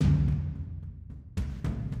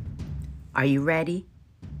Are you ready?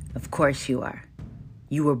 Of course you are.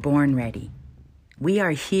 You were born ready. We are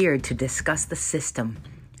here to discuss the system,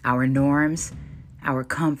 our norms, our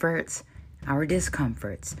comforts, our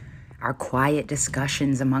discomforts, our quiet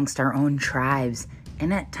discussions amongst our own tribes,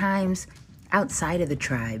 and at times outside of the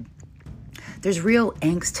tribe. There's real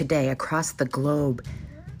angst today across the globe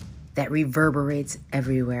that reverberates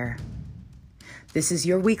everywhere. This is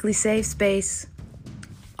your weekly safe space,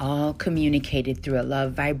 all communicated through a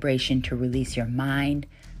love vibration to release your mind,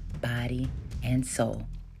 body, and soul.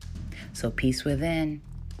 So peace within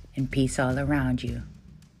and peace all around you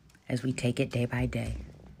as we take it day by day.